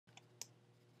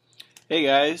Hey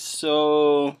guys,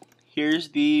 so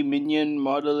here's the Minion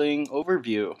modeling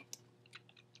overview.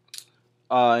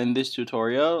 In this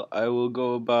tutorial, I will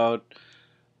go about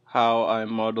how I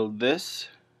modeled this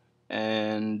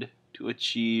and to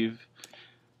achieve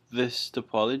this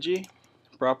topology,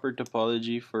 proper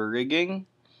topology for rigging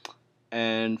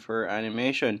and for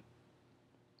animation.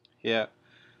 Yeah,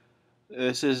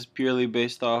 this is purely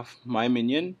based off my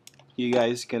Minion. You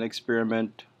guys can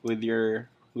experiment with your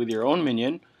own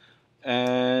Minion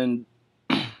and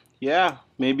yeah,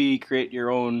 maybe create your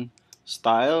own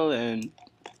style and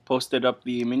posted up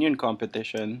the Minion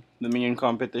competition. The Minion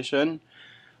competition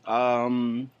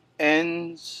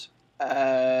ends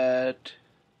at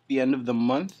the end of the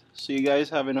month, so you guys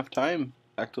have enough time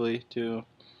actually to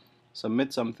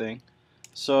submit something.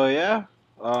 So yeah,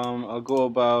 I'll go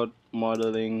about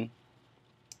modeling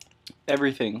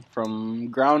everything from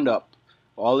ground up,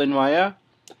 all in Maya,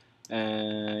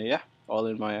 and yeah, all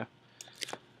in Maya.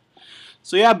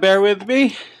 So yeah, bear with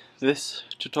me. This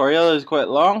tutorial is quite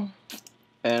long,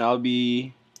 and I'll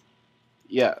be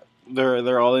yeah,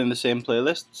 they're all in the same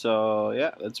playlist. So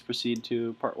yeah, let's proceed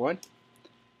to part 1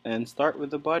 and start with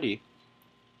the body.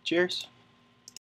 Cheers.